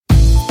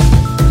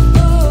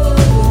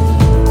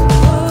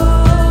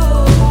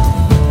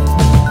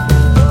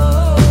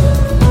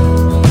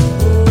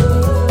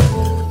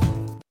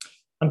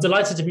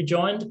delighted to be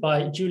joined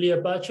by Julia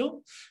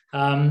Burchell.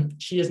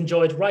 She has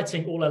enjoyed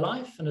writing all her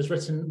life and has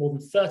written more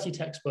than 30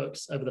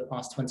 textbooks over the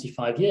past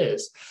 25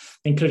 years,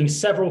 including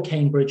several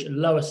Cambridge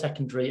lower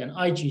secondary and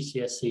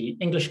IGCSE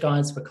English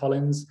guides for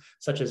Collins,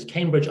 such as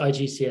Cambridge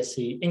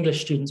IGCSE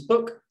English Students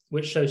Book,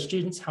 which shows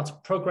students how to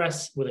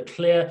progress with a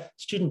clear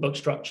student book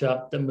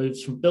structure that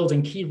moves from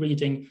building key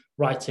reading,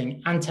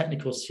 writing, and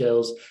technical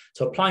skills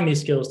to applying these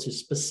skills to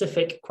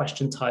specific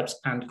question types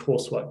and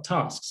coursework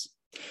tasks.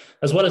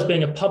 As well as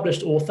being a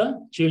published author,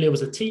 Julia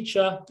was a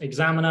teacher,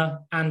 examiner,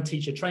 and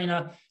teacher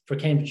trainer for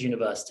Cambridge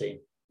University.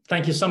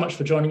 Thank you so much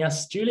for joining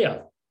us,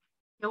 Julia.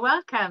 You're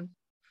welcome.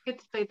 Good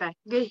to be back.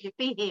 Good to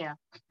be here.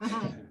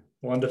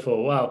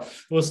 Wonderful. Well,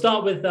 we'll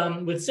start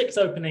with 6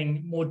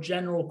 opening, more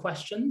general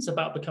questions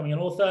about becoming an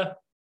author.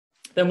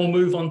 Then we'll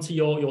move on to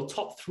your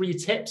top 3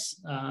 tips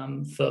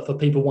for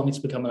people wanting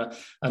to become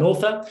an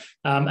author.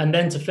 And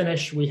then to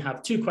finish, we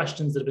have 2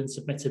 questions that have been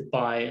submitted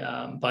by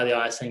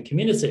the ISN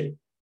community.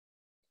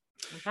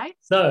 Okay.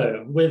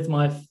 So with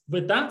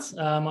that,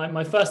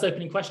 my first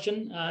opening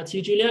question to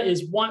you, Julia,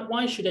 is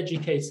why should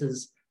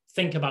educators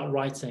think about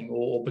writing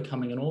or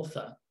becoming an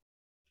author?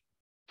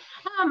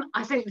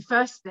 I think the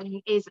first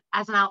thing is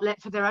as an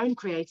outlet for their own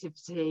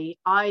creativity.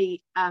 I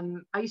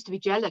used to be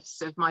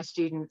jealous of my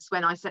students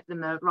when I set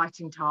them a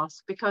writing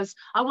task because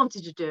I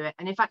wanted to do it,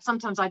 and in fact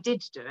sometimes I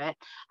did do it,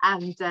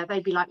 and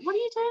they'd be like, "What are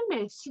you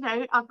doing, miss? You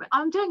know,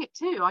 I'm doing it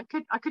too.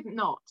 I couldn't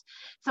not."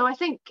 So I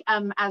think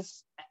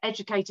as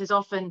educators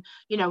often,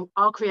 you know,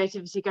 our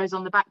creativity goes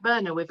on the back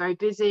burner. We're very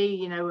busy,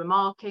 you know, we're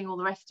marking, all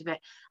the rest of it.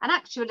 And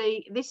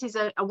actually this is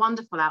a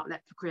wonderful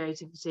outlet for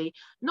creativity,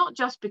 not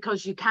just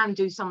because you can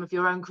do some of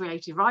your own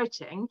creative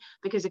writing,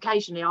 because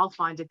occasionally I'll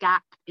find a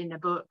gap in a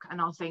book and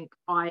I'll think,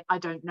 I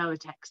don't know a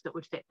text that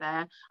would fit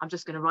there, I'm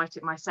just going to write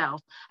it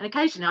myself. And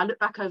occasionally I look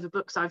back over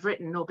books I've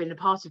written or been a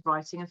part of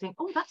writing and think,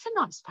 oh, that's a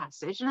nice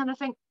passage, and then I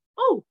think,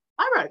 oh,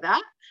 I wrote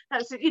that.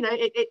 That's, you know,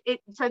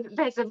 so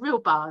there's a real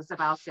buzz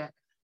about it.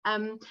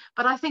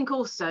 But I think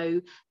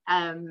also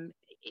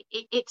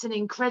it's an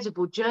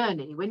incredible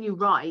journey when you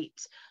write.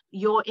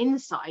 Your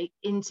insight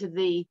into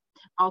the,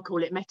 I'll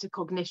call it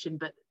metacognition,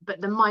 but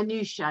the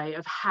minutiae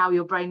of how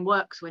your brain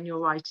works when you're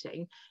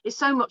writing is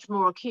so much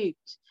more acute.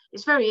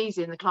 It's very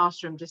easy in the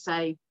classroom to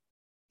say,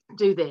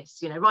 do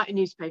this, you know, write a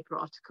newspaper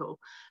article.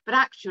 But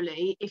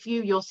actually, if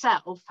you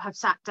yourself have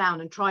sat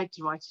down and tried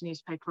to write a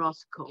newspaper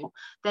article,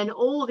 then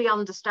all the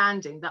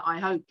understanding that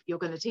I hope you're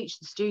going to teach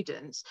the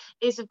students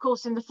is, of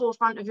course, in the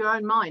forefront of your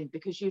own mind,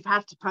 because you've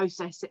had to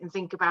process it and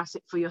think about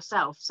it for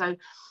yourself. So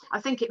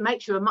I think it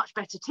makes you a much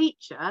better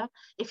teacher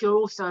if you're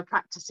also a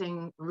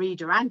practicing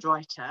reader and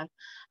writer.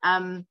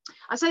 I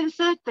say the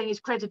third thing is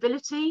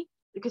credibility,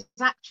 because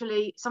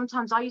actually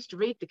sometimes I used to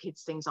read the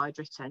kids things I'd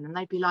written and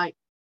they'd be like,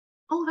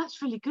 oh,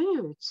 that's really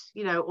good,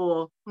 you know,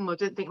 or I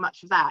didn't think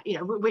much of that, you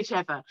know,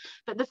 whichever.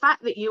 But the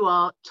fact that you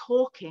are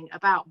talking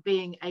about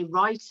being a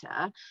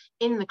writer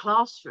in the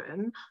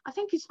classroom, I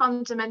think is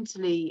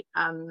fundamentally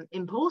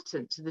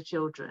important to the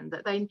children,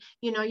 that they,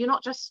 you know, you're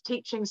not just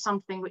teaching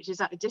something which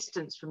is at a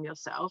distance from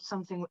yourself,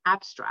 something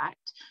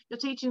abstract, you're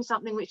teaching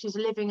something which is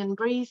living and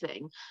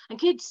breathing. And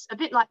kids, a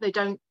bit like they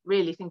don't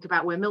really think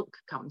about where milk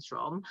comes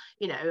from,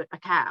 you know, a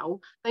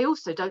cow, they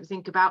also don't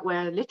think about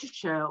where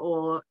literature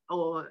or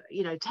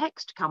you know,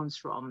 text comes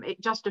from. It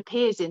just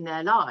appears in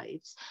their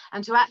lives.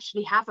 And to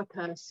actually have a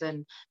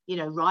person, you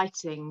know,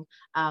 writing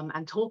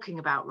and talking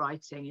about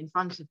writing in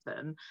front of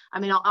them, I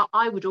mean,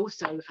 I would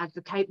also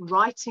advocate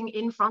writing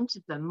in front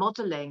of them,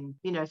 modeling.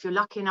 You know, if you're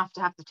lucky enough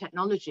to have the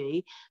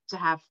technology to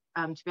have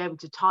to be able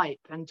to type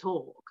and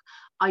talk,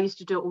 I used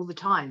to do it all the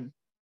time.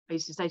 I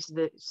used to say to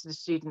the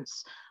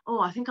students, oh,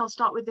 I think I'll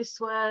start with this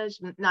word.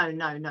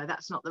 No,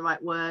 that's not the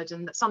right word.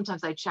 And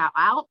sometimes they'd shout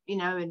out, you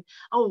know, and,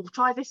 oh,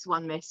 try this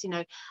one, miss, you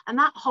know. And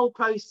that whole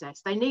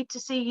process, they need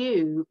to see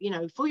you, you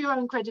know, for your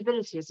own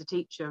credibility as a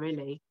teacher,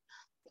 really.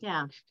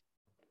 Yeah.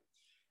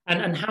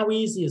 And how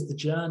easy is the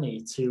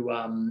journey to,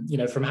 you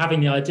know, from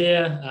having the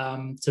idea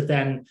to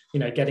then, you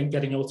know,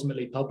 getting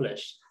ultimately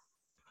published?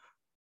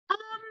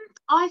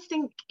 I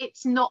think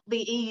it's not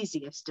the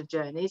easiest of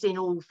journeys, in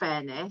all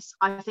fairness.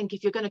 I think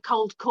if you're going to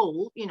cold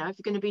call, you know, if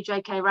you're going to be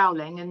J.K.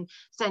 Rowling and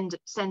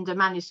send a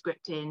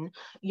manuscript in,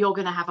 you're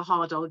going to have a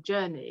hard old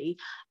journey.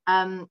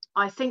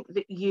 I think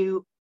that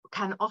you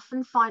can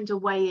often find a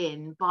way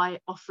in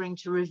by offering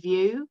to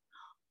review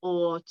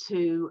or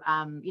to,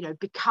 you know,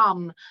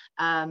 become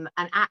an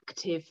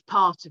active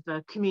part of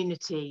a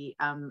community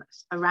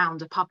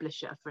around a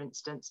publisher, for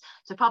instance.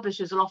 So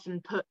publishers will often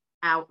put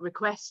out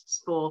requests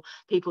for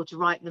people to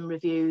write them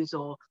reviews,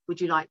 or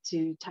would you like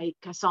to take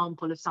a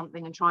sample of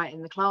something and try it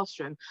in the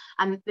classroom?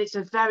 And it's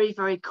a very,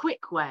 very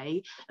quick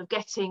way of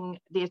getting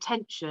the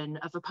attention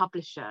of a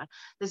publisher.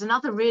 There's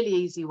another really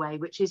easy way,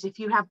 which is if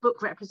you have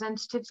book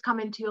representatives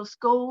come into your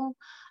school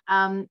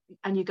and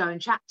you go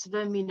and chat to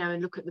them, you know,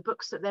 and look at the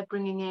books that they're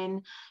bringing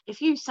in.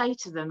 If you say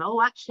to them,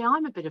 oh, actually,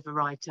 I'm a bit of a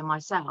writer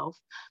myself,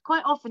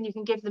 quite often you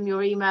can give them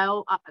your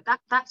email.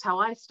 That's how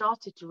I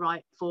started to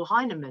write for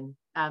Heinemann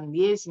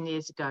years and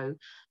years ago,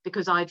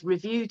 because I'd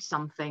reviewed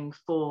something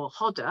for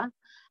Hodder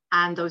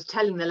And I was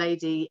telling the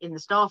lady in the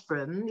staff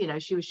room, you know,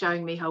 she was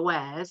showing me her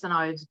wares, and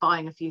I was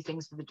buying a few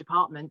things for the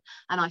department.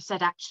 And I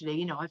said, actually,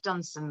 you know, I've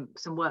done some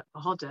work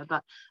for Hodder,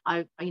 but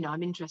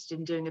I'm interested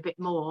in doing a bit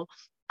more.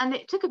 And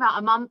it took about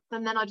a month,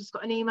 and then I just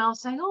got an email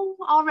saying, oh,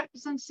 our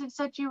representative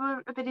said you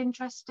were a bit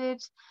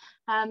interested.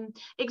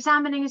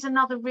 Examining is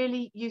another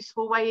really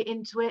useful way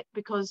into it,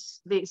 because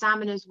the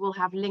examiners will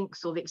have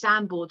links, or the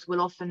exam boards will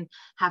often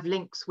have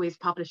links with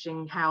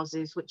publishing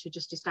houses which are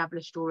just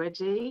established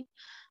already.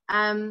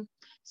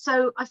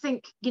 So I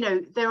think, you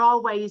know, there are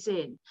ways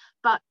in,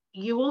 but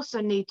you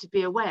also need to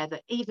be aware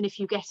that even if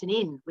you get an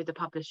in with a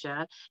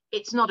publisher,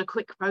 it's not a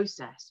quick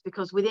process,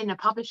 because within a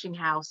publishing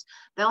house,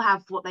 they'll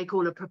have what they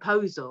call a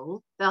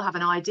proposal. They'll have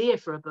an idea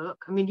for a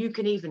book. I mean, you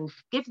can even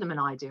give them an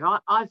idea.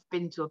 I've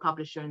been to a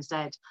publisher and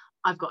said,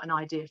 I've got an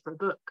idea for a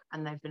book.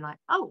 And they've been like,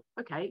 oh,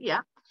 okay,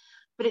 yeah.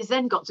 But it's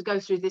then got to go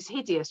through this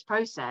hideous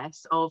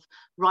process of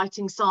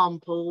writing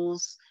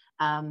samples,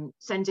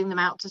 sending them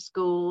out to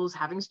schools,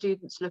 having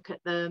students look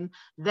at them.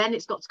 Then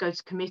it's got to go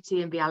to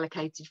committee and be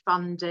allocated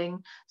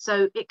funding.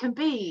 So it can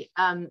be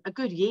a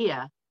good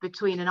year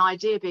between an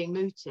idea being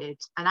mooted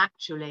and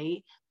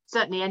actually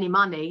certainly any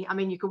money. I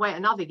mean, you can wait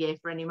another year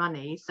for any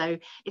money. So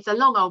it's a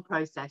long old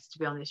process, to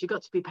be honest. You've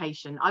got to be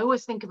patient. I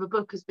always think of a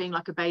book as being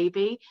like a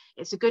baby.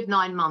 It's a good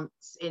 9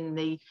 months in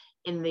the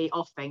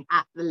offing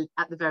at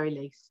the very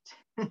least.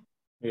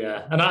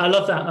 Yeah, and I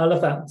love that. I love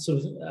that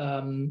sort of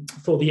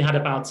thought that you had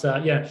about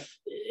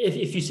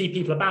if you see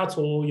people about,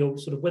 or you're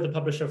sort of with a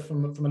publisher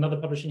from another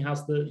publishing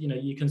house, that you know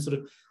you can sort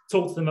of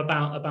talk to them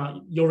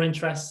about your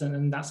interests,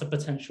 and that's a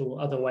potential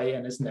other way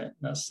in, isn't it?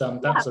 That's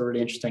a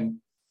really interesting.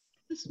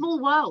 A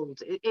small world.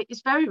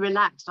 It's very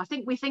relaxed. I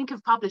think we think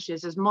of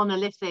publishers as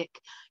monolithic,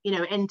 you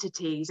know,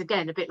 entities.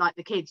 Again, a bit like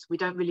the kids, we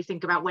don't really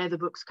think about where the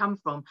books come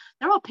from.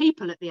 There are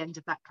people at the end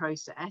of that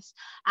process,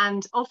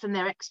 and often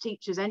they're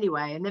ex-teachers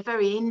anyway, and they're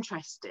very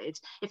interested.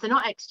 If they're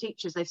not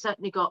ex-teachers, they've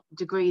certainly got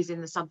degrees in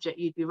the subject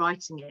you'd be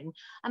writing in,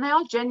 and they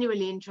are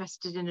genuinely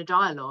interested in a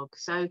dialogue.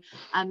 So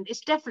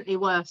it's definitely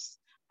worth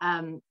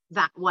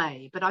that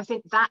way. But I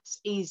think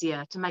that's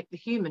easier to make the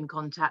human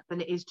contact than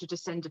it is to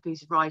just send a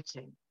piece of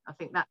writing. I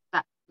think that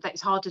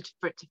it's harder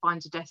for it to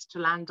find a desk to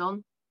land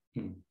on.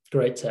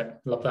 Great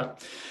tip, love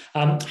that.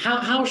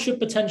 How should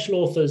potential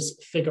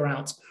authors figure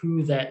out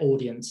who their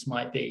audience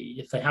might be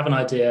if they have an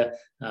idea?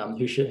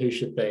 Who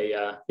should they?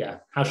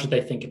 How should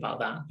they think about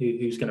that?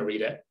 Who's going to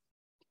read it?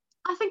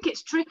 I think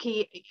it's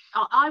tricky.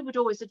 I would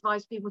always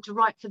advise people to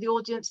write for the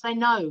audience they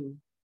know,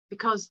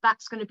 because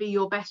that's going to be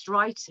your best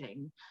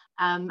writing.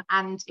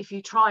 And if you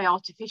try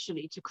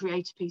artificially to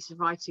create a piece of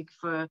writing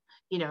for,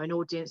 you know, an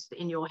audience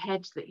in your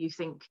head that you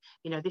think,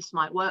 you know, this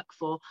might work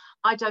for,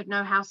 I don't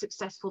know how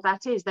successful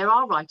that is. There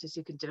are writers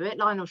who can do it.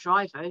 Lionel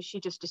Shriver, she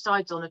just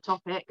decides on a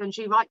topic and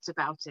she writes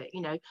about it, you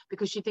know,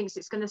 because she thinks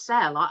it's going to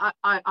sell.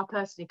 I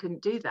personally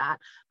couldn't do that.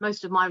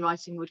 Most of my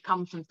writing would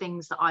come from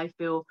things that I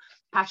feel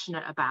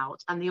passionate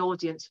about, and the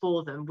audience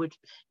for them would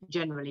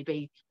generally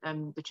be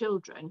the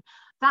children.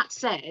 That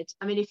said,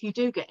 I mean, if you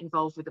do get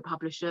involved with a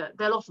publisher,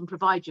 they'll often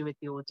provide you with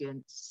the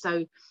audience.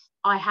 So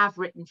I have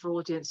written for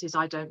audiences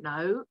I don't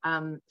know.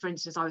 For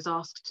instance, I was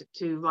asked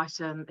to write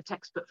a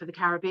textbook for the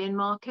Caribbean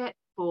market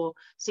for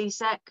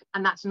CSEC,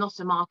 and that's not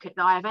a market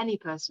that I have any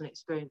personal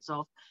experience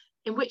of,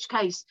 in which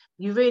case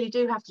you really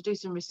do have to do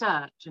some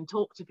research and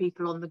talk to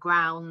people on the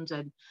ground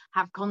and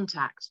have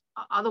contact.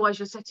 Otherwise,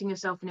 you're setting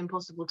yourself an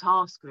impossible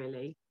task,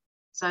 really.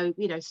 So,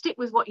 you know, stick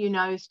with what you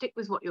know, stick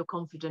with what you're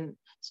confident,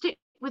 stick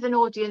with an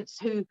audience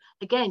who,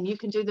 again, you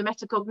can do the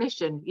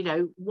metacognition, you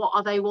know, what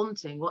are they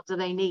wanting? What do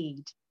they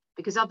need?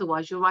 Because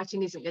otherwise your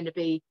writing isn't going to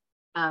be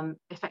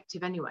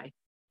effective anyway.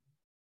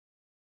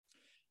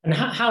 And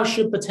how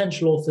should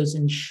potential authors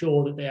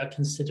ensure that they are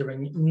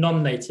considering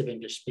non-native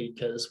English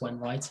speakers when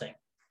writing?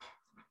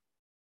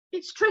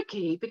 It's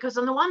tricky, because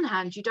on the one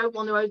hand, you don't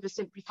want to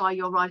oversimplify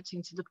your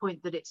writing to the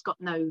point that it's got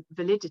no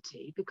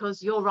validity,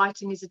 because your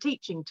writing is a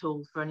teaching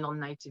tool for a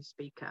non-native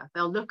speaker.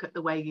 They'll look at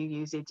the way you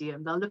use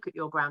idiom, they'll look at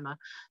your grammar.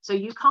 So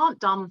you can't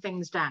dumb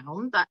things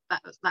down.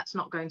 That's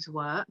not going to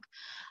work.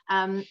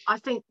 I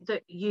think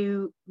that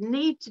you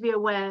need to be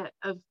aware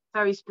of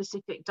very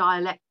specific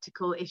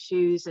dialectical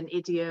issues and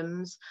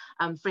idioms.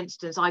 For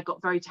instance, I got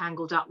very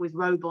tangled up with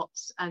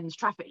robots and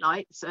traffic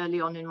lights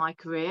early on in my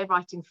career,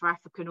 writing for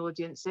African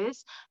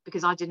audiences,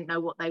 because I didn't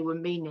know what they were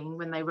meaning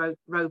when they wrote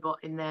robot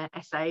in their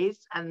essays,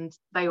 and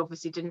they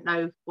obviously didn't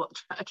know what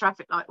a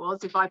traffic light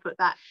was if I put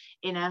that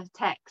in a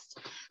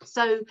text.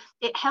 So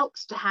it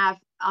helps to have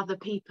other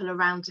people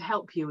around to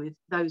help you with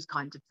those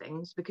kinds of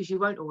things, because you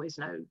won't always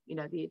know, you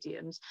know, the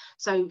idioms.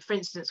 So for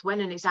instance,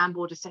 when an exam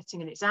board is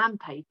setting an exam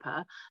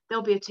paper,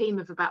 there'll be a team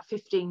of about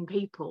 15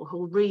 people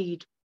who'll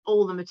read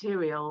all the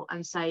material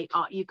and say,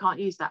 oh, you can't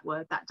use that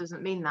word, that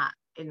doesn't mean that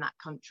in that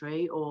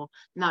country, or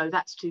no,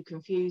 that's too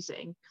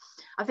confusing.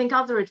 I think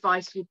other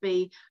advice would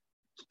be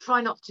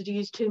try not to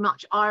use too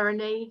much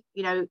irony.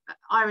 You know,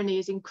 irony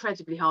is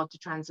incredibly hard to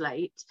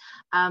translate.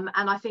 And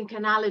I think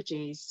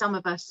analogies, some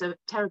of us are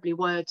terribly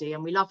wordy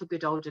and we love a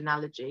good old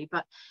analogy,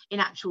 but in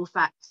actual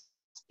fact,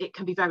 it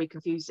can be very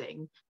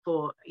confusing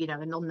for, you know,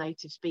 a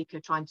non-native speaker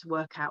trying to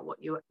work out what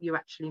you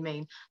actually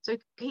mean. So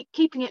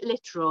keeping it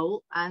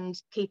literal and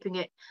keeping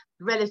it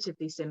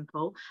relatively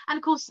simple, and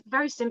of course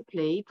very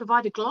simply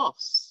provide a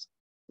gloss,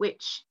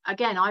 which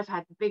again I've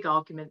had big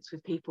arguments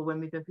with people when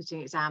we've been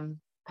putting exam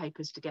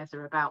papers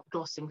together about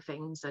glossing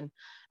things, and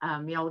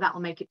you know, that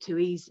will make it too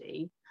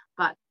easy.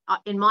 But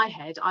in my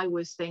head, I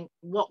always think,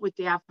 what would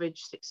the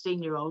average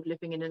 16-year-old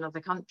living in another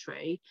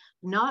country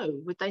know?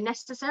 Would they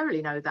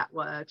necessarily know that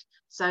word?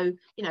 So,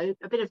 you know,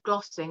 a bit of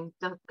glossing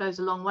goes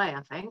a long way,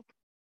 I think.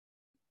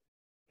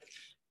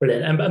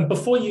 Brilliant. And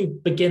before you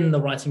begin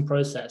the writing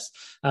process,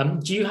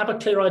 do you have a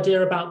clear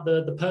idea about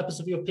the purpose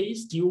of your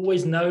piece? Do you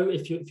always know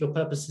if your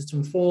purpose is to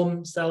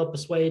inform, sell,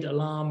 persuade,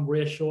 alarm,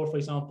 reassure, for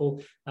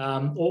example,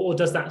 or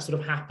does that sort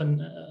of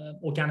happen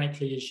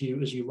organically as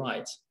you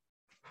write?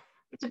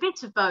 It's a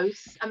bit of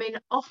both. I mean,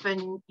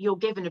 often you're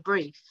given a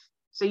brief,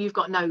 so you've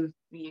got no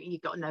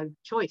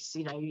choice.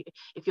 You know,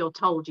 if you're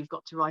told you've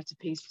got to write a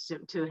piece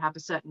to have a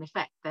certain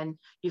effect, then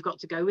you've got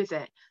to go with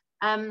it.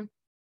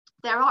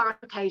 There are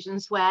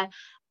occasions where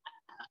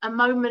a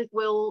moment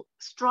will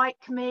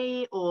strike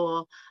me,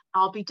 or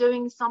I'll be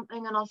doing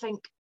something and I'll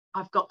think,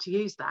 I've got to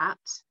use that.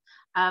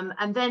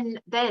 And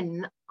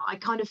then I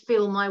kind of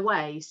feel my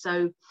way.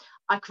 So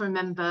I can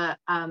remember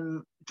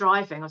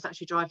driving. I was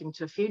actually driving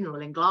to a funeral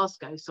in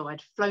Glasgow. So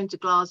I'd flown to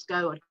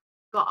Glasgow, I'd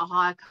got a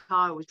hire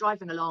car, I was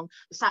driving along,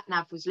 the sat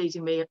nav was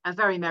leading me a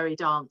very merry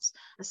dance.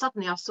 And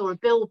suddenly I saw a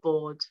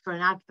billboard for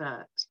an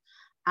advert.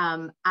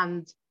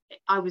 And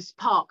I was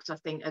parked, I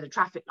think, at a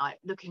traffic light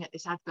looking at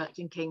this advert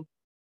thinking,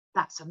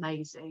 that's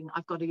amazing,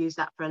 I've got to use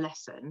that for a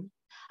lesson.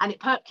 And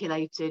it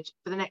percolated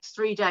for the next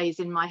 3 days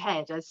in my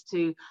head as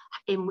to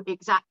in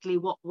exactly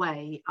what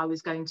way I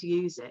was going to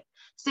use it.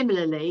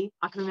 Similarly,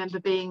 I can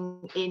remember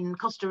being in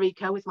Costa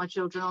Rica with my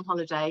children on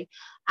holiday,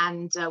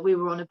 and we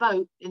were on a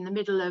boat in the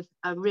middle of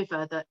a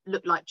river that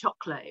looked like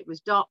chocolate. It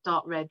was dark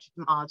red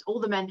mud. All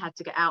the men had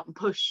to get out and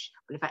push,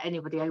 well, in fact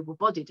anybody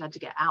able-bodied had to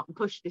get out and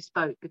push this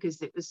boat because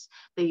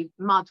the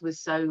mud was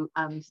so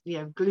you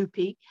know,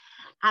 gloopy.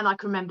 And I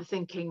can remember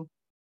thinking,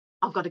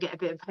 I've got to get a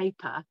bit of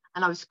paper,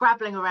 and I was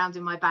scrabbling around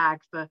in my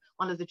bag for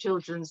one of the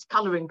children's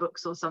colouring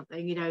books or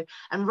something, you know,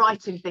 and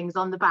writing things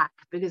on the back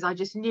because I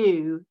just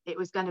knew it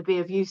was going to be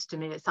of use to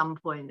me at some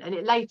point. And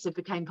it later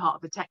became part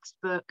of the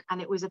textbook, and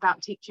it was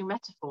about teaching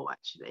metaphor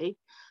actually,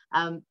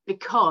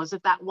 because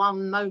of that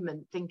one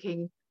moment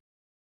thinking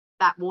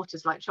that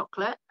water's like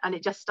chocolate, and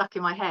it just stuck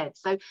in my head.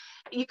 So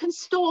you can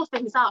store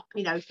things up,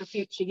 you know, for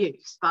future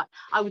use, but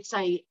I would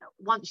say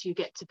once you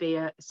get to be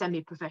a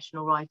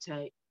semi-professional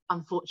writer,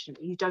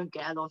 unfortunately, you don't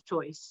get a lot of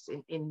choice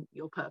in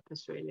your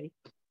purpose, really.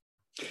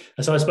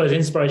 And so I suppose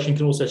inspiration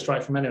can also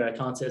strike from anywhere,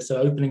 can't it?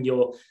 So opening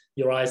your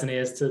eyes and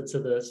ears to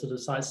the sort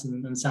of sights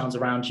and sounds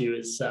around you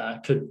is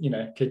could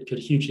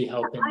hugely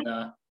help in.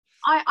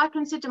 I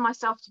consider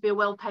myself to be a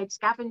well-paid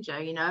scavenger.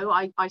 You know,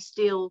 I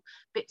steal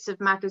bits of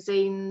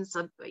magazines,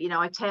 you know,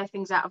 I tear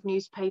things out of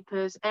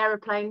newspapers,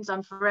 aeroplanes.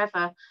 I'm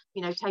forever,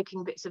 you know,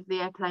 taking bits of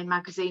the airplane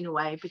magazine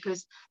away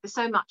because there's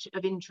so much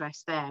of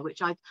interest there,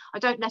 which I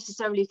don't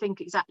necessarily think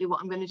exactly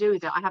what I'm going to do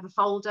with it. I have a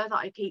folder that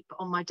I keep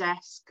on my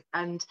desk,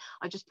 and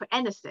I just put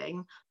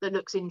anything that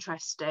looks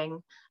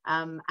interesting.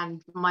 And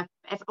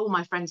all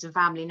my friends and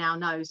family now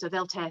know, so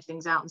they'll tear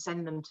things out and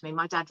send them to me.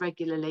 My dad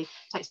regularly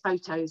takes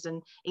photos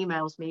and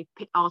emails me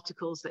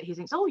articles that he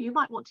thinks, oh, you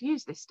might want to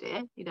use this,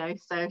 dear, you know.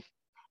 So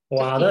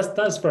wow,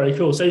 that's very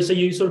cool. So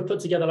you sort of put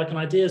together like an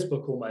ideas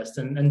book almost,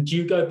 and do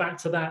you go back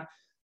to that,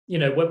 you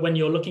know, when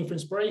you're looking for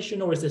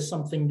inspiration, or is this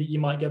something that you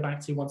might go back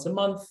to once a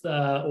month,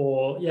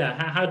 or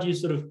yeah, how do you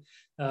sort of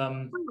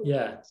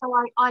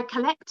So I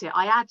collect it,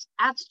 I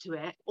add to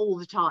it all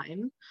the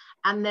time,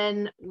 and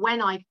then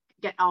when I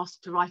get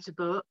asked to write a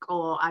book,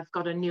 or I've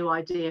got a new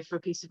idea for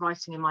a piece of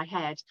writing in my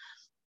head,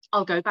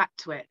 I'll go back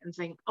to it and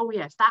think, oh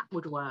yes, that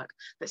would work.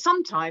 But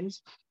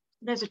sometimes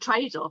there's a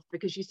trade-off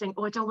because you think,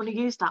 oh, I don't want to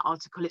use that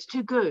article, it's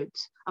too good,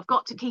 I've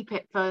got to keep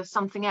it for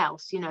something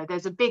else. You know,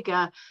 there's a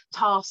bigger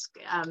task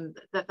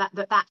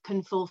that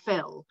can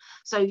fulfill.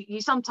 So you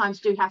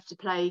sometimes do have to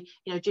play,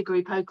 you know,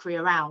 jiggery pokery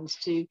around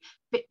to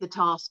fit the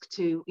task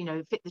to, you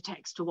know, fit the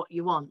text to what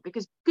you want,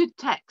 because good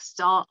texts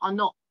are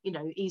not, you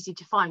know, easy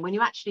to find. When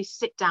you actually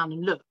sit down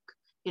and look,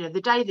 you know,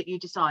 the day that you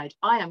decide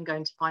I am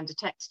going to find a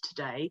text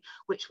today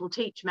which will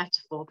teach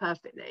metaphor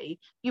perfectly,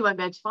 you won't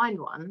be able to find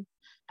one.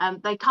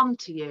 They come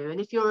to you,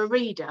 and if you're a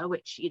reader,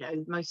 which, you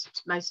know,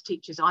 most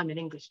teachers, I'm an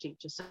English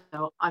teacher,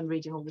 so I'm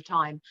reading all the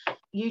time,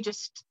 you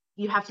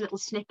have little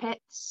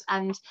snippets,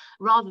 and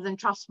rather than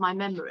trust my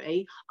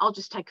memory, I'll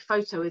just take a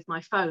photo with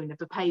my phone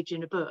of a page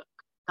in a book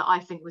that I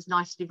think was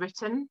nicely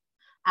written,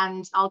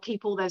 and I'll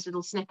keep all those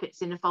little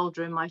snippets in a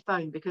folder in my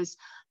phone, because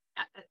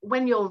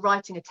when you're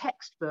writing a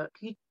textbook,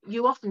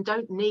 you often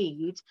don't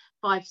need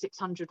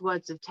 500-600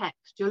 words of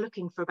text. You're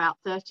looking for about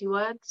 30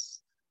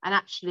 words, and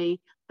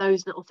actually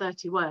those little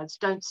 30 words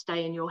don't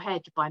stay in your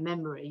head by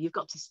memory. You've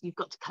got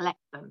to collect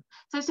them.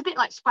 So it's a bit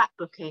like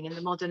scrapbooking in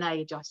the modern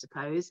age, I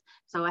suppose.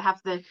 So I have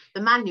the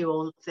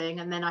manual thing,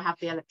 and then I have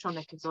the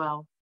electronic as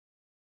well.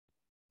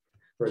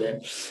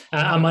 Brilliant.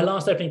 And my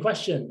last opening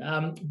question,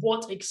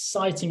 what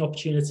exciting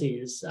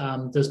opportunities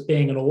does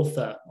being an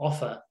author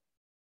offer?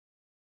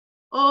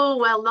 Oh,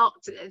 well,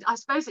 I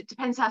suppose it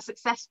depends how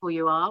successful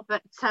you are,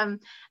 but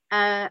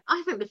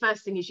I think the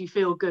first thing is you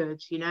feel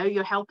good, you know,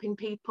 you're helping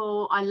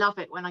people. I love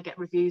it when I get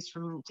reviews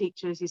from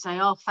teachers who say,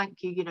 oh,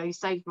 thank you, you know, you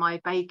saved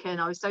my bacon,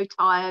 I was so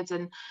tired,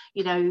 and,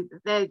 you know,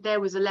 there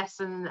was a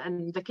lesson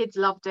and the kids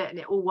loved it and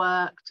it all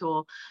worked,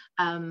 or,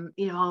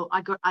 you know,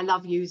 I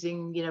love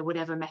using, you know,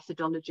 whatever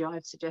methodology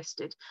I've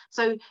suggested.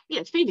 So, you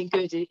know, feeling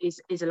good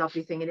is a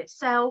lovely thing in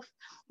itself.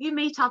 You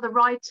meet other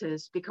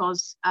writers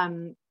because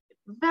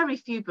very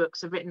few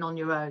books are written on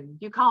your own.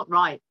 You can't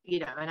write, you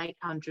know, an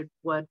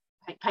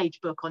 800-page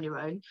book on your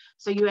own.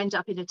 So you end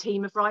up in a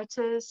team of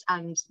writers,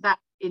 and that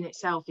in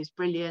itself is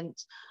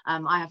brilliant.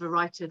 I have a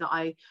writer that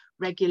I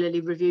regularly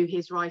review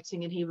his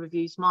writing, and he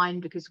reviews mine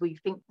because we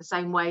think the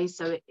same way.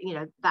 So it, you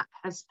know, that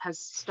has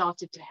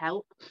started to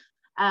help.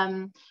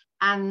 And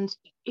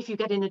if you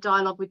get in a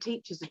dialogue with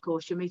teachers, of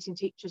course, you're meeting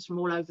teachers from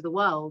all over the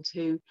world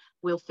who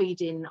will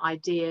feed in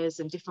ideas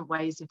and different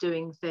ways of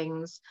doing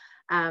things.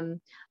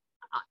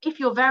 If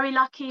you're very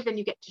lucky, then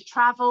you get to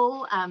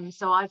travel.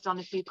 So I've done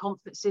a few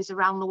conferences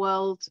around the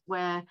world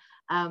where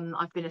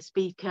I've been a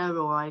speaker,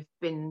 or I've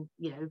been,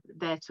 you know,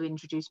 there to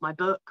introduce my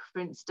book, for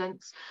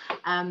instance.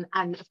 And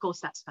of course,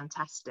 that's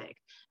fantastic.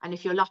 And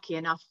if you're lucky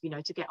enough, you know,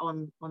 to get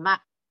on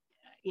that,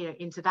 you know,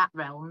 into that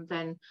realm,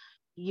 then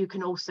you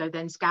can also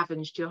then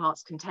scavenge to your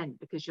heart's content,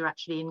 because you're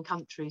actually in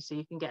country, so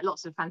you can get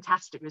lots of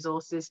fantastic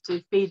resources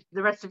to feed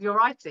the rest of your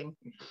writing.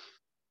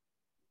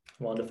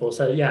 Wonderful.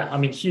 So yeah, I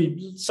mean,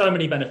 so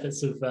many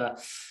benefits of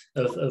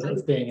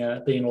being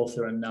an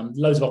author, and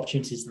loads of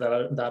opportunities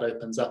that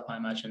opens up, I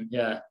imagine.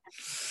 Yeah,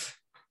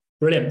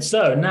 brilliant.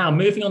 So now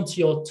moving on to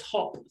your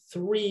top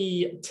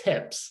 3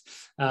 tips.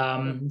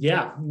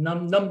 Yeah,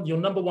 your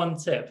number 1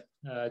 tip,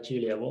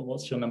 Julia.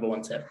 What's your number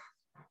 1 tip?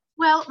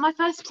 Well, my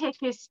first tip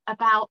is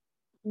about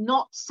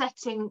not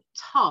setting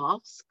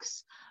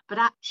tasks, but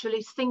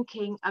actually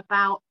thinking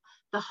about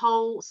the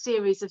whole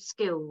series of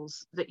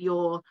skills that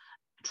you're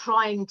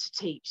trying to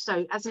teach.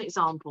 So as an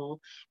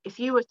example, if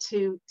you were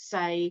to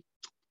say,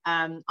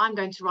 I'm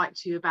going to write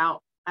to you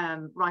about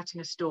writing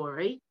a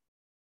story,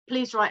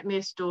 please write me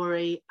a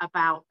story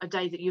about a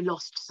day that you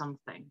lost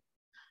something.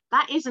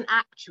 That isn't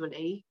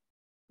actually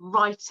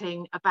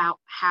writing about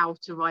how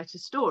to write a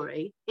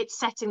story. It's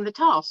setting the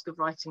task of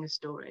writing a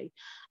story.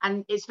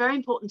 And it's very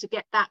important to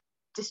get that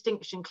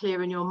distinction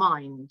clear in your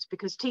mind,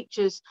 because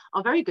teachers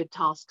are very good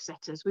task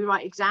setters. We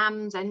write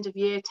exams, end of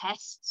year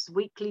tests,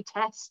 weekly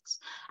tests,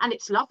 and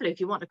it's lovely if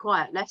you want a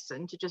quiet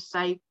lesson to just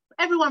say,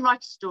 everyone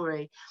write a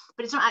story,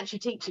 but it's not actually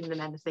teaching them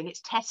anything,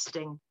 it's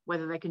testing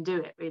whether they can do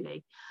it,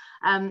 really.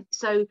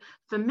 So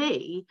for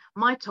me,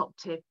 my top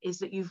tip is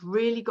that you've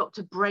really got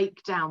to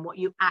break down what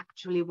you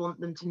actually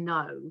want them to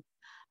know.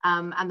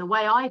 And the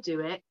way I do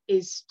it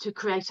is to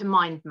create a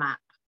mind map.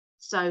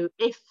 So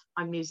if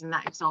I'm using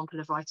that example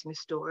of writing a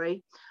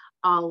story,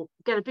 I'll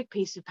get a big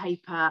piece of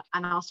paper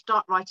and I'll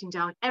start writing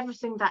down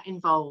everything that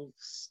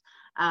involves.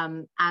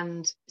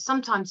 And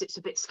sometimes it's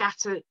a bit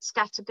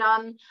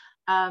scattergun,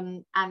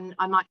 and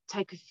I might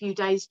take a few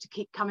days to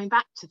keep coming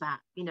back to that.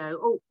 You know,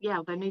 oh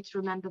yeah, they need to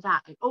remember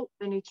that. Oh,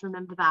 they need to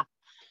remember that.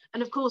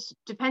 And of course,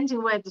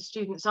 depending where the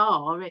students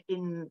are,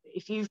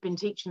 if you've been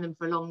teaching them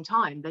for a long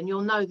time, then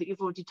you'll know that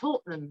you've already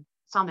taught them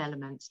some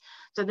elements.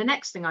 So the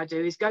next thing I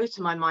do is go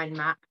to my mind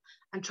map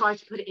and try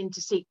to put it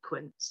into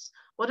sequence.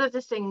 What are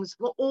the things,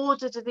 what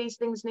order do these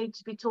things need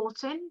to be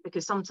taught in?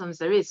 Because sometimes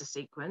there is a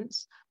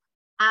sequence.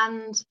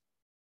 And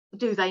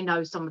do they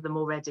know some of them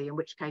already, in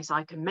which case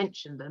I can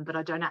mention them, but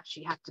I don't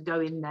actually have to go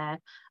in there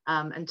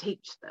and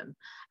teach them.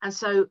 And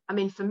so, I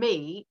mean, for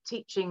me,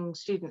 teaching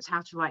students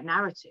how to write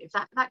narrative,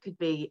 that could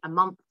be a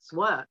month's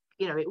work.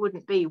 You know, it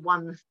wouldn't be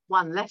one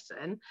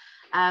lesson.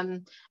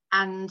 And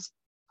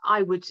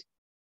I would,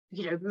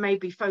 you know,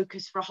 maybe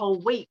focus for a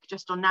whole week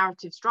just on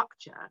narrative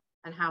structure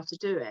and how to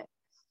do it.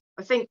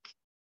 I think,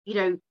 you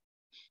know,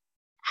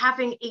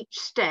 having each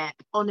step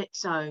on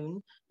its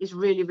own is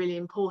really, really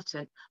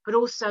important, but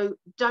also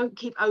don't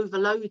keep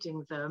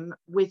overloading them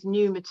with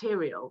new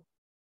material.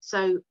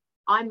 So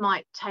I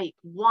might take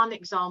one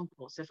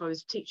example. So if I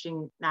was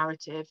teaching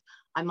narrative,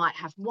 I might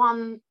have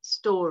one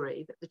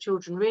story that the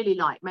children really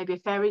like, maybe a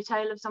fairy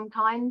tale of some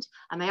kind,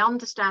 and they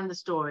understand the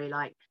story,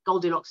 like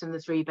Goldilocks and the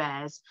Three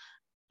Bears,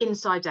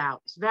 inside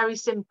out. It's very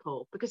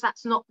simple, because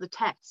that's not the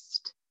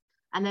test.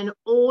 And then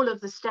all of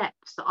the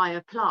steps that I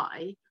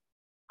apply,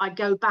 I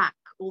go back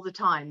all the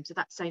time to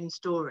that same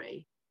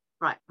story.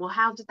 Right, well,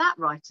 how did that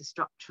writer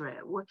structure it?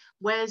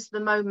 Where's the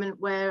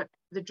moment where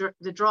the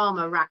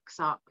drama racks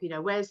up? You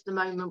know, where's the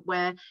moment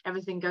where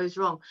everything goes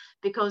wrong?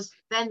 Because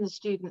then the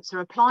students are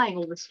applying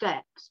all the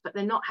steps, but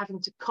they're not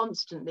having to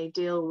constantly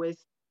deal with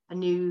a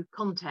new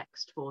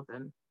context for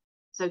them.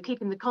 So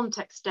keeping the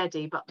context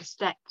steady, but the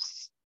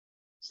steps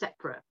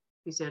separate.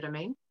 You see what I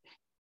mean?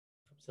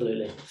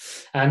 Absolutely.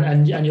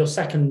 And your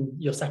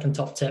second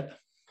top tip.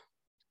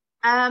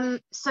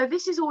 So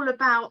this is all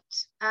about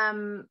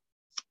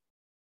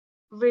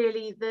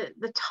really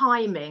the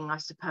timing, I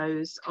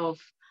suppose, of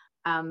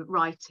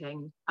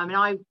writing. I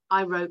mean,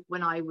 I wrote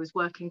when I was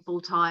working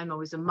full time. I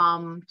was a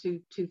mum,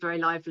 two very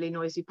lively,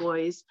 noisy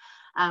boys,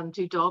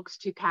 2 dogs,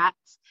 2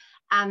 cats.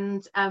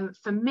 And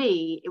for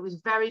me, it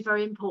was very,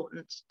 very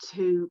important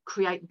to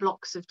create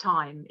blocks of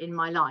time in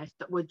my life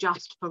that were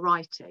just for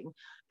writing,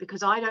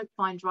 because I don't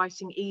find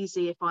writing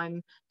easy if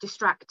I'm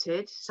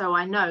distracted. So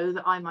I know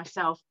that I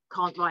myself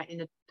can't write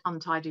in an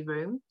untidy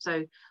room.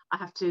 So I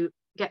have to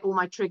get all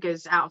my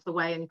triggers out of the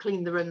way and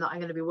clean the room that I'm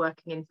going to be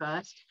working in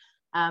first.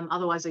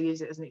 Otherwise, I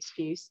use it as an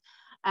excuse.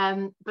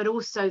 But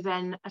also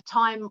then a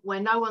time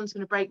where no one's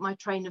going to break my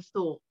train of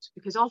thought,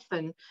 because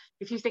often,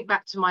 if you think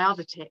back to my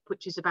other tip,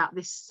 which is about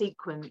this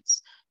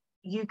sequence,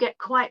 you get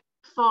quite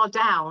far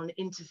down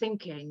into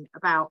thinking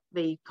about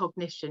the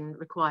cognition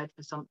required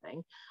for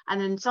something,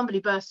 and then somebody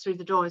bursts through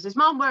the door and says,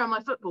 "Mum, where are my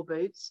football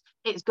boots?"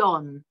 It's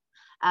gone.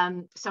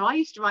 So I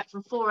used to write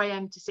from 4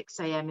 a.m. to 6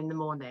 a.m. in the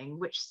morning,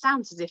 which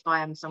sounds as if I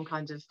am some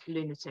kind of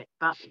lunatic,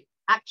 but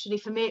actually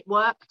for me it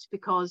worked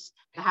because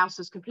the house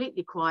was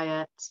completely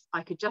quiet.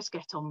 I could just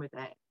get on with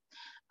it.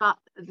 But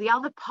the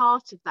other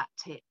part of that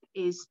tip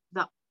is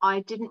that I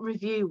didn't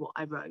review what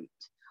I wrote.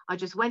 I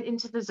just went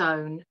into the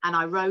zone and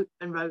I wrote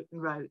and wrote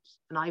and wrote.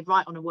 And I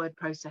write on a word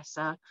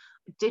processor.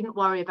 Didn't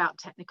worry about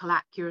technical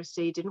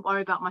accuracy, didn't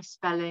worry about my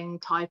spelling,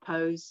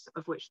 typos,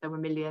 of which there were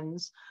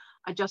millions.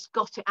 I just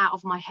got it out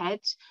of my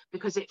head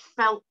because it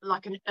felt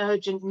like an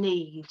urgent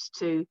need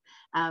to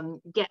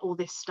get all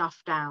this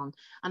stuff down.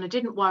 And I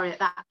didn't worry at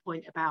that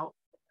point about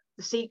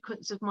the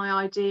sequence of my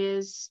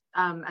ideas.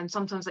 And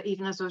sometimes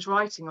even as I was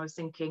writing, I was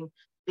thinking,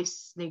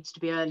 this needs to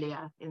be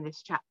earlier in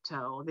this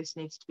chapter, or this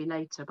needs to be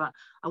later, but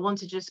I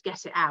wanted to just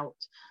get it out.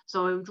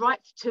 So I would write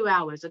for 2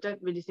 hours. I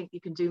don't really think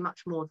you can do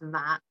much more than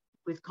that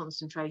with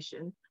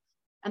concentration.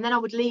 And then I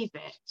would leave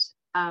it.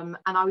 And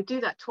I would do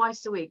that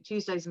twice a week,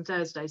 Tuesdays and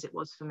Thursdays it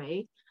was for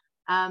me.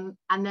 And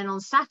then on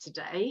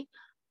Saturday,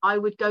 I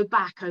would go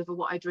back over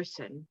what I'd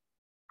written.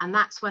 And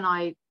that's when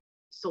I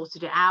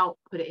sorted it out,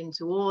 put it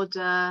into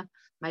order,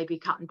 maybe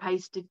cut and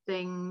pasted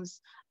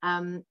things.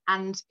 And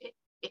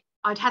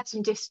I'd had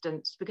some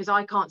distance because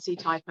I can't see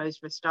typos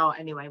for a start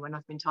anyway when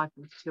I've been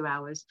typing for 2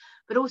 hours.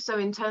 But also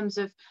in terms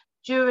of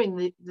during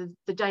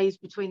the days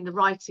between the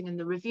writing and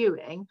the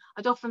reviewing,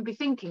 I'd often be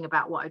thinking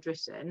about what I'd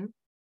written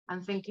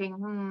and thinking,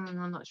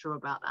 I'm not sure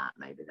about that.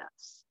 Maybe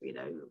that's,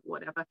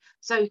 whatever.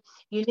 So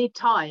you need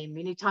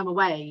time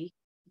away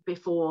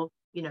before,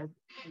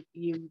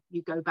 you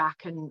go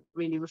back and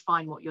really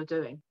refine what you're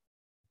doing.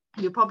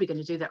 You're probably going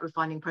to do that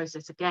refining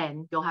process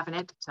again. You'll have an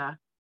editor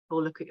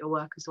who'll look at your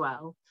work as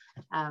well.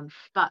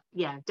 But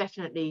yeah,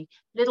 definitely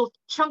little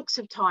chunks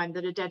of time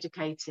that are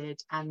dedicated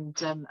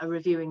and a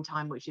reviewing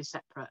time which is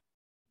separate.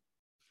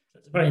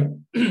 It's a very,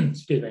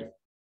 excuse me,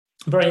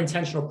 very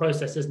intentional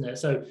process, isn't it?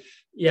 So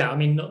yeah, I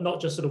mean, not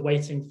just sort of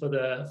waiting for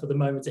the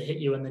moment to hit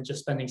you and then just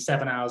spending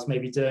 7 hours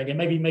maybe doing it.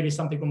 Maybe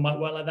some people might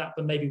work like that,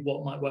 but maybe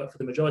what might work for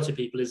the majority of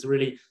people is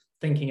really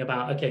thinking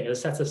about, okay,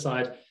 let's set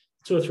aside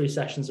 2 or 3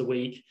 sessions a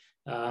week,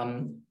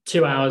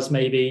 2 hours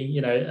maybe,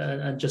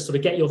 and just sort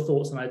of get your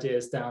thoughts and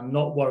ideas down,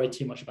 not worry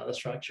too much about the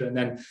structure, and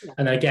then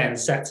again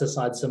set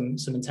aside some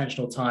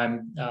intentional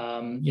time,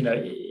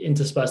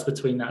 interspersed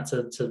between that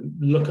to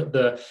look at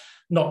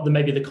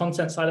maybe the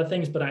content side of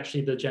things, but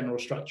actually the general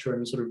structure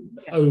and sort of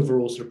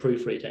overall sort of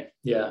proofreading.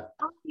 Yeah.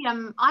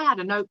 I had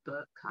a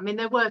notebook. I mean,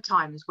 there were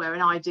times where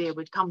an idea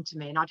would come to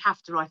me and I'd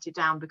have to write it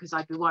down because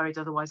I'd be worried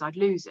otherwise I'd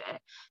lose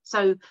it.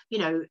 So,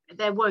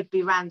 there would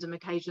be random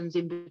occasions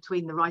in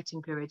between the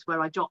writing periods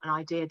where I jot an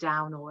idea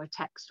down or a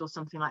text or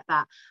something like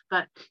that.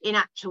 But in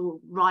actual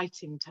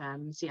writing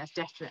terms, yes,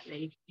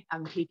 definitely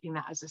I'm keeping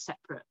that as a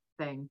separate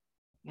thing.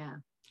 Yeah.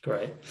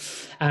 Great.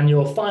 And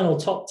your final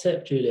top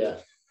tip, Julia?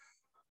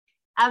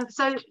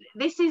 So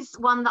this is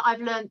one that I've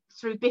learned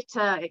through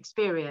bitter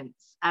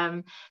experience.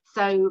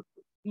 So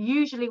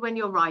usually when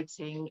you're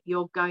writing,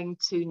 you're going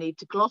to need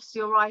to gloss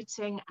your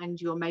writing and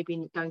you're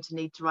maybe going to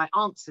need to write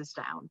answers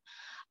down.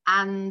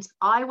 And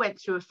I went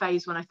through a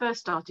phase when I first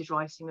started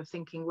writing of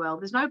thinking, well,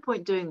 there's no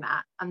point doing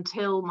that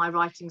until my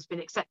writing's been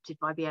accepted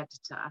by the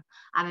editor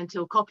and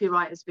until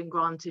copyright has been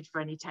granted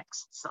for any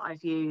texts that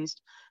I've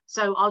used.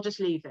 So I'll just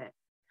leave it.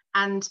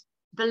 And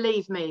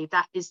believe me,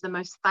 that is the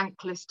most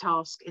thankless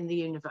task in the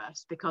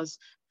universe, because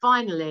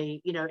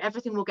finally,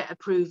 everything will get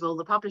approval.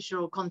 The publisher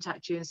will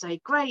contact you and say,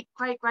 great,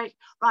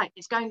 right,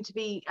 it's going to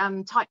be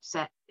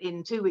typeset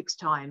in 2 weeks'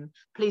 time.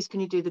 Please, can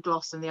you do the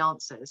gloss and the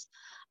answers?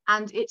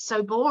 And it's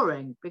so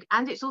boring,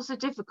 and it's also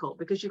difficult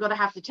because you've got to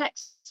have the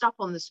text up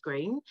on the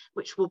screen,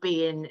 which will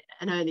be in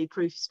an early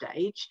proof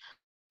stage.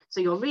 So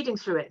you're reading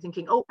through it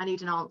thinking, oh, I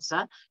need an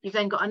answer. You've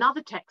then got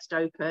another text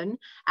open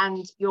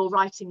and you're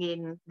writing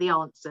in the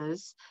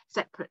answers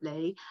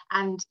separately.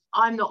 And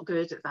I'm not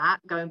good at that,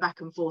 going back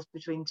and forth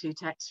between 2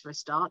 texts for a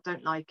start,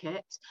 don't like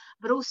it.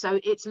 But also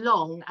it's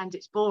long and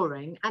it's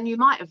boring, and you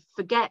might have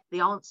forget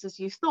the answers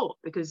you thought,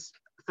 because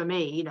for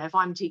me, if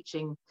I'm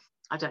teaching,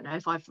 I don't know,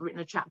 if I've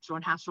written a chapter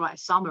on how to write a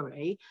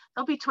summary,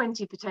 there'll be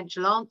 20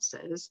 potential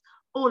answers.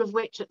 all of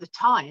which at the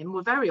time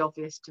were very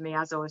obvious to me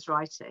as I was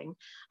writing.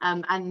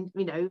 And,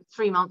 you know,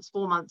 3 months,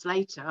 4 months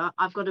later,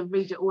 I've got to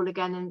read it all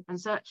again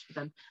and search for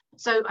them.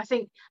 So I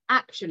think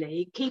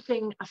actually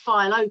keeping a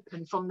file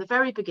open from the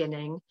very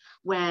beginning,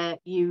 where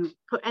you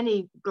put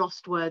any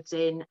glossed words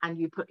in and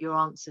you put your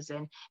answers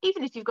in,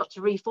 even if you've got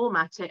to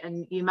reformat it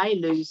and you may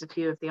lose a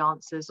few of the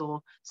answers,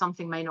 or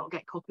something may not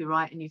get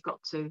copyright and you've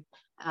got to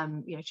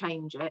you know,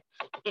 change it,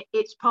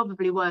 it's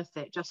probably worth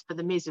it, just for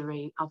the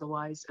misery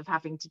otherwise of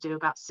having to do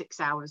about 6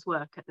 hours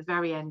work at the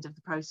very end of the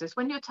process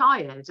when you're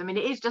tired. I mean,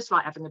 it is just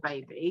like having a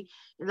baby.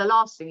 The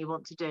last thing you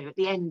want to do at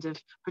the end of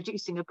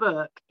producing a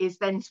book is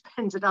then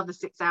spend another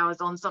 6 hours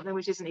on something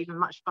which isn't even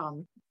much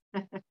fun.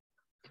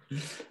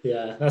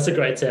 Yeah, that's a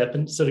great tip,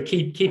 and sort of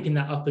keeping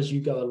that up as you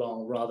go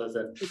along, rather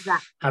than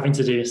having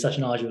to do such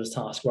an arduous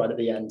task right at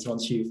the end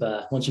once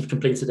you've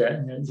completed it.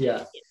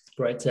 Yeah,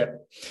 great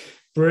tip.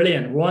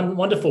 Brilliant,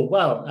 wonderful.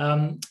 Well,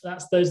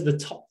 those are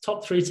the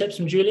top 3 tips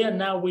from Julia.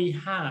 Now we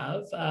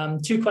have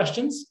 2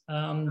 questions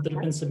that have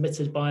been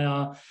submitted by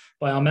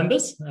our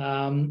members.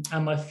 And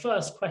my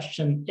first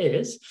question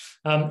is,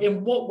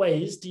 in what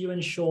ways do you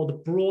ensure the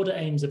broader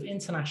aims of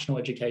international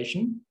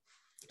education,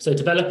 so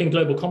developing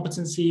global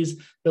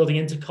competencies, building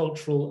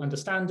intercultural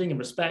understanding and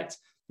respect,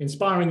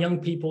 inspiring young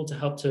people to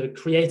help to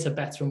create a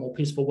better and more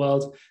peaceful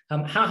world,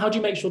 how do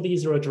you make sure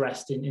these are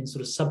addressed in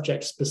sort of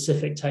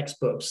subject-specific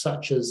textbooks,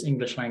 such as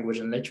English language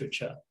and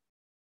literature?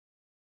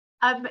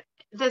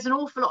 There's an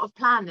awful lot of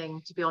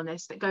planning, to be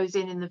honest, that goes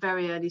in the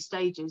very early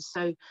stages.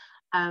 So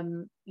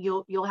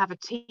you'll have a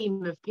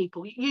team of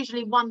people,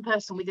 usually one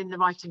person within the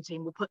writing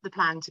team will put the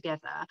plan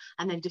together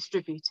and then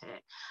distribute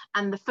it.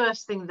 And the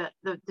first thing that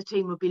the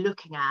team will be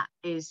looking at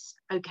is,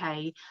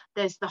 okay,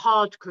 there's the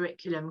hard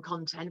curriculum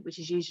content, which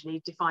is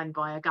usually defined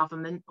by a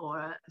government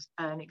or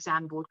an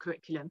exam board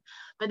curriculum,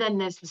 but then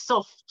there's the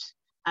soft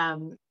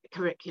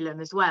curriculum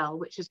as well,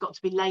 which has got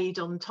to be laid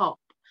on top.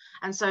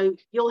 And so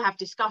you'll have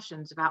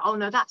discussions about, oh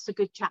no, that's a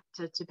good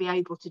chapter to be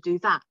able to do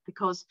that,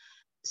 because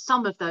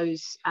some of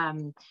those,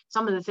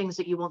 some of the things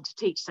that you want to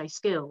teach, say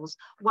skills,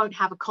 won't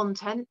have a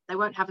content, they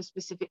won't have a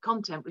specific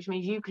content, which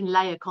means you can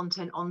lay a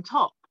content on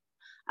top.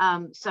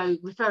 So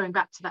referring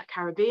back to that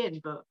Caribbean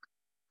book,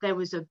 there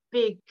was a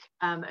big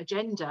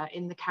agenda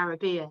in the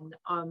Caribbean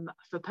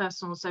for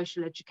personal and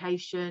social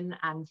education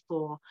and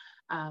for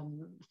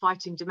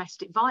fighting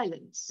domestic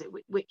violence,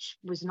 which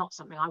was not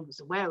something I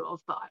was aware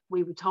of, but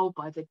we were told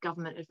by the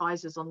government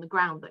advisors on the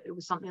ground that it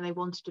was something they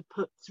wanted to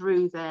put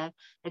through their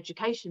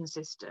education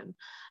system.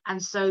 And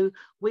so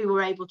we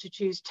were able to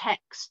choose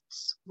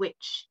texts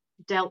which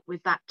dealt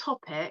with that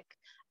topic,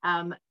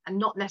 and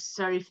not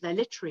necessarily for their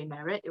literary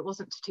merit. It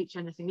wasn't to teach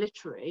anything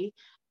literary.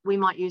 We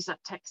might use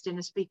that text in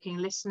a speaking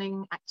and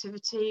listening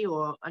activity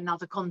or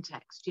another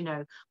context, you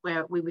know,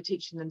 where we were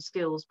teaching them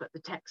skills, but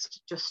the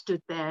text just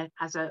stood there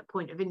as a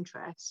point of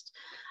interest.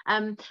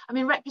 I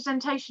mean,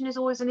 representation is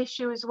always an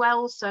issue as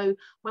well. So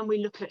when we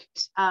look at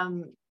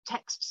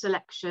text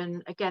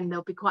selection, again,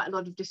 there'll be quite a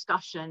lot of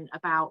discussion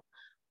about,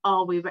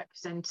 are we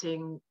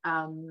representing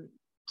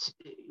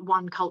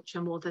one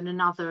culture more than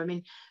another? I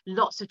mean,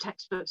 lots of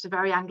textbooks are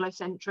very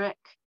Anglocentric,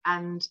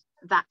 and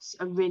that's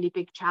a really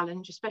big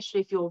challenge,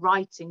 especially if you're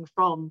writing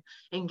from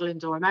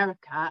England or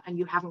America and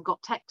you haven't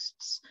got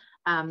texts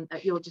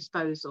at your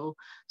disposal.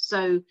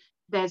 So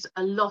there's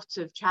a lot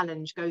of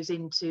challenge goes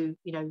into,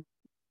 you know,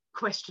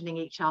 questioning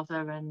each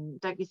other.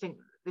 And don't you think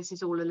this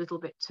is all a little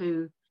bit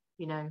too,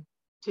 you know,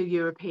 too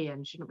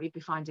European? Shouldn't we be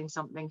finding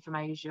something from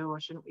Asia,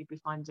 or shouldn't we be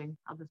finding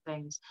other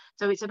things?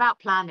 So it's about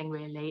planning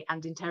really,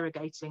 and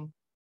interrogating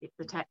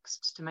the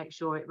text to make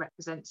sure it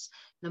represents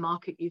the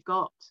market you've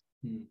got.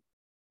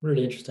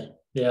 Really interesting.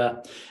 Yeah.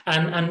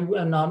 And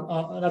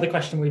another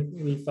question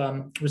we've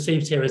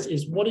received here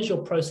is what is your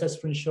process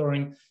for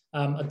ensuring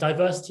a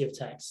diversity of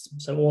texts,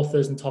 so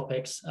authors and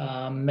topics,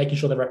 making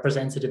sure they're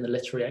represented in the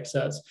literary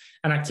excerpts,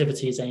 and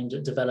activities aimed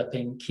at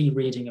developing key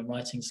reading and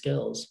writing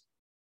skills?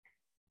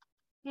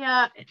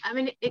 Yeah, I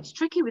mean, it's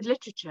tricky with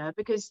literature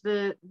because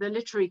the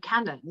literary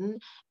canon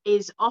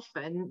is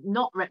often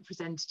not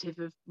representative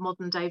of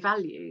modern day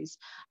values.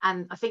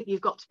 And I think you've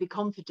got to be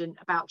confident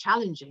about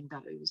challenging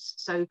those.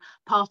 So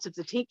part of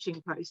the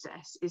teaching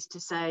process is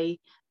to say,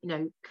 you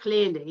know,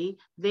 clearly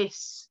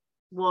this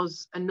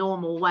was a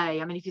normal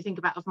way. I mean, if you think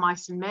about Of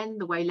Mice and Men,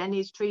 the way Lenny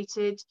is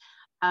treated,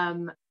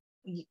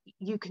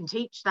 you can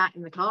teach that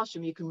in the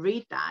classroom, you can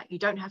read that, you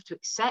don't have to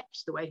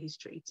accept the way he's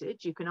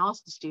treated, you can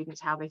ask the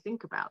students how they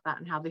think about that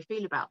and how they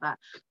feel about that.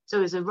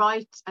 So as a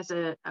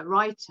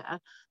writer,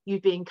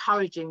 you'd be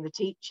encouraging the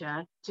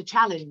teacher to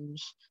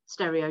challenge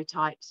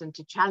stereotypes and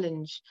to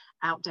challenge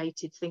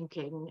outdated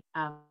thinking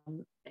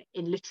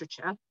in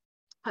literature.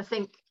 I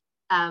think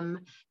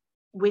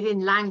within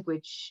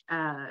language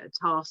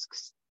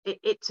tasks,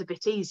 it's a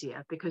bit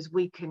easier because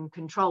we can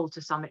control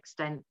to some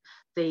extent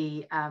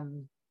the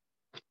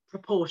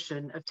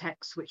proportion of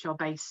texts which are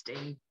based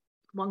in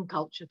one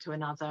culture to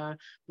another,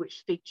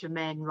 which feature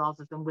men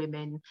rather than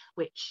women,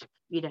 which,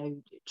 you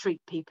know, treat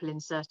people in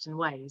certain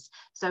ways.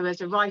 So as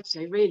a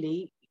writer,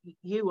 really,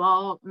 you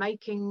are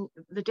making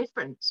the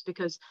difference,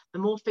 because the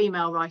more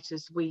female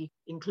writers we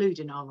include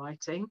in our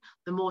writing,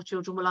 the more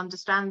children will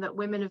understand that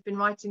women have been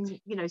writing,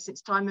 you know,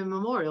 since time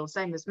immemorial,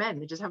 same as men.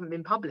 They just haven't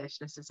been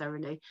published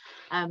necessarily.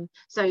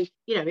 So,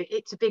 you know,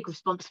 it's a big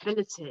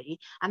responsibility,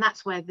 and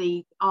that's where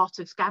the art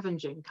of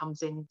scavenging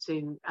comes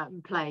into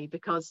play,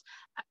 because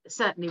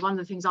certainly one of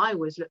the things I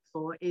always look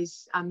for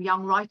is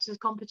young writers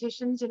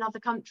competitions in other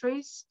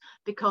countries,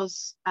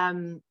 because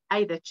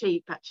A, they're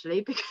cheap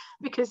actually,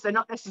 because they're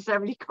not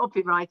necessarily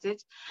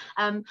copyrighted,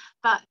 and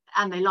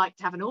they like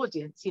to have an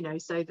audience, you know,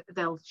 so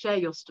they'll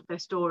share their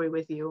story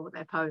with you or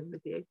their poem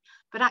with you.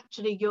 But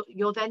actually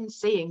you're then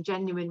seeing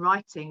genuine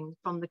writing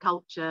from the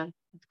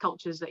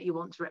cultures that you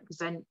want to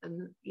represent,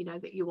 and you know,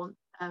 that you want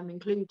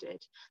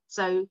included.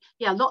 So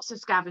yeah, lots of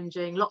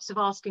scavenging, lots of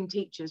asking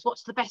teachers,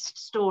 what's the best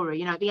story?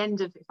 You know, at the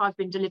end of, if I've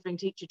been delivering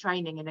teacher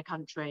training in a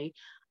country,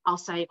 I'll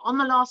say, on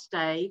the last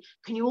day,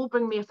 can you all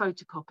bring me a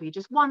photocopy,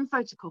 just one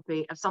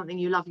photocopy of something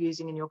you love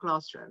using in your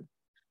classroom?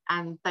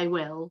 And they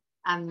will.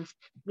 And,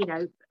 you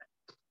know,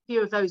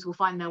 few of those will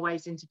find their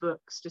ways into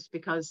books, just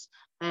because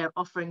they're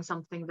offering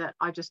something that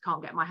I just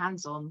can't get my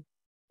hands on,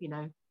 you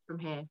know, from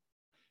here.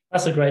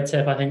 That's a great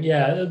tip, I think.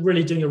 Yeah,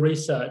 really doing your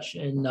research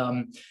in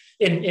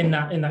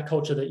that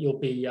culture that you'll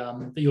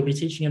be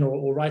teaching in,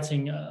 or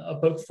writing a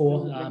book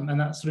for, and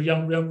that sort of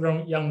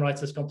young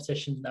writers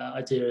competition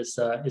idea is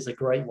a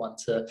great one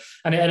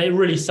and it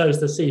really sows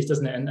the seeds,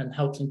 doesn't it, and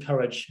helps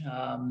encourage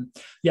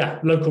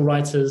local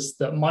writers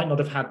that might not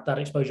have had that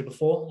exposure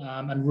before,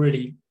 and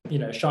really, you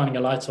know, shining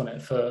a light on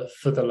it for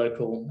the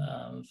local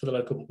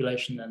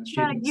population and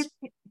students.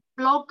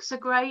 Blogs are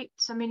great.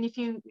 I mean, if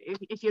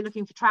you're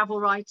looking for travel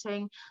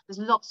writing, there's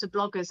lots of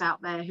bloggers out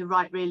there who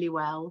write really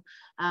well,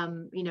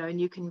 you know,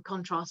 and you can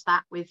contrast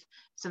that with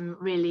some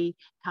really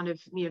kind of,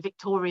 you know,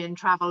 Victorian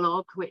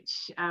travelogue,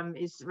 which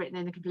is written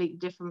in a completely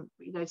different,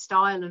 you know,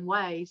 style and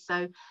way.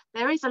 So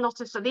there is a lot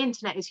of, so the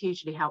internet is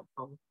hugely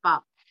helpful,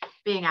 but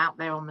being out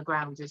there on the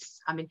ground is,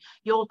 I mean,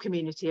 your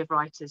community of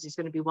writers is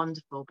going to be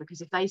wonderful,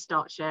 because if they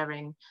start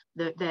sharing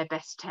their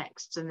best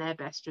texts and their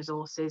best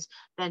resources,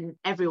 then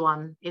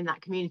everyone in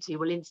that community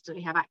will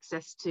instantly have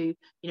access to,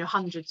 you know,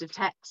 hundreds of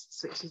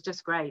texts, which is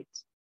just great.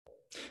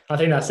 I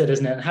think that's it,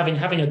 isn't it? And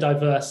having a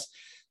diverse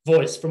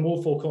voice from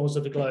all four corners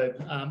of the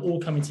globe, all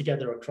coming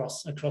together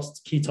across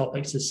key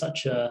topics is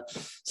such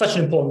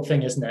an important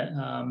thing, isn't it?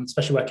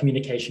 Especially where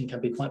communication can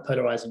be quite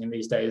polarizing in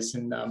these days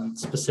in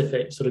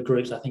specific sort of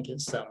groups. I think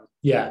it's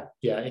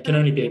it can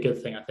only be a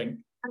good thing, I think.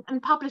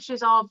 And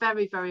publishers are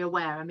very, very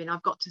aware. I mean,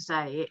 I've got to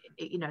say,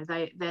 you know,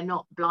 they're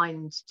not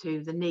blind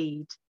to the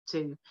need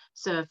to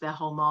serve their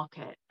whole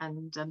market,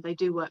 and they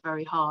do work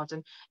very hard.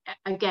 And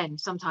again,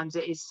 sometimes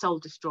it is soul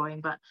destroying,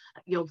 but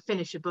you'll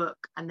finish a book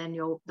and then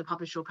the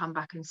publisher will come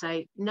back and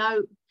say,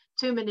 no,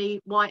 too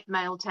many white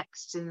male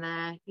texts in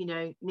there, you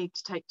know, need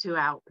to take 2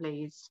 out,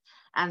 please.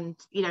 And,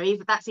 you know,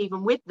 that's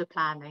even with the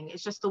planning,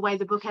 it's just the way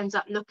the book ends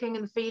up looking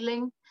and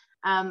feeling.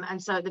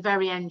 And so at the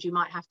very end, you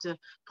might have to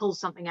pull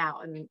something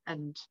out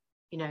and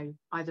you know,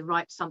 either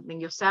write something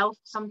yourself.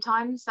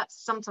 Sometimes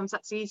that's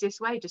the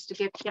easiest way, just to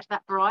get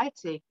that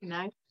variety, you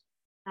know.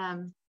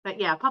 But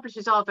yeah,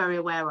 publishers are very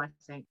aware, I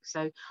think.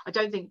 So I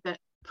don't think that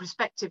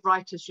prospective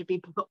writers should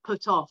be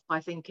put off by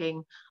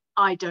thinking,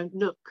 I don't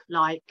look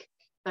like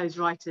those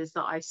writers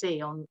that I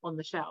see on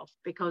the shelf,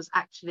 because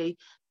actually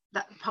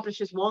that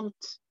publishers want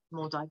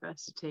more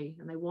diversity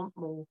and they want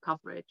more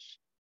coverage.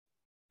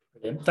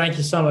 Brilliant. Thank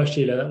you so much,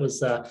 Julia. That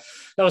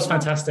was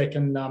fantastic,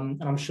 and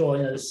I'm sure,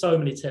 you know, there's so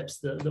many tips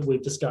that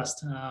we've discussed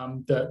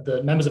that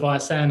the members of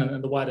ISN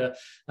and the wider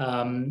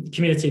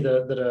community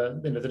that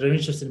are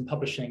interested in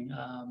publishing,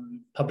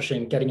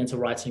 getting into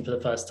writing for the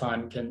first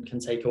time can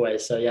take away.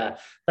 So yeah,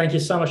 thank you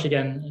so much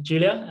again,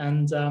 Julia,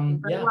 and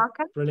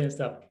welcome. Brilliant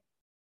stuff.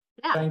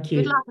 Yeah, thank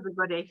you. Good luck,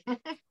 everybody.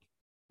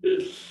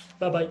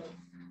 Bye-bye.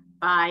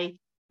 Bye.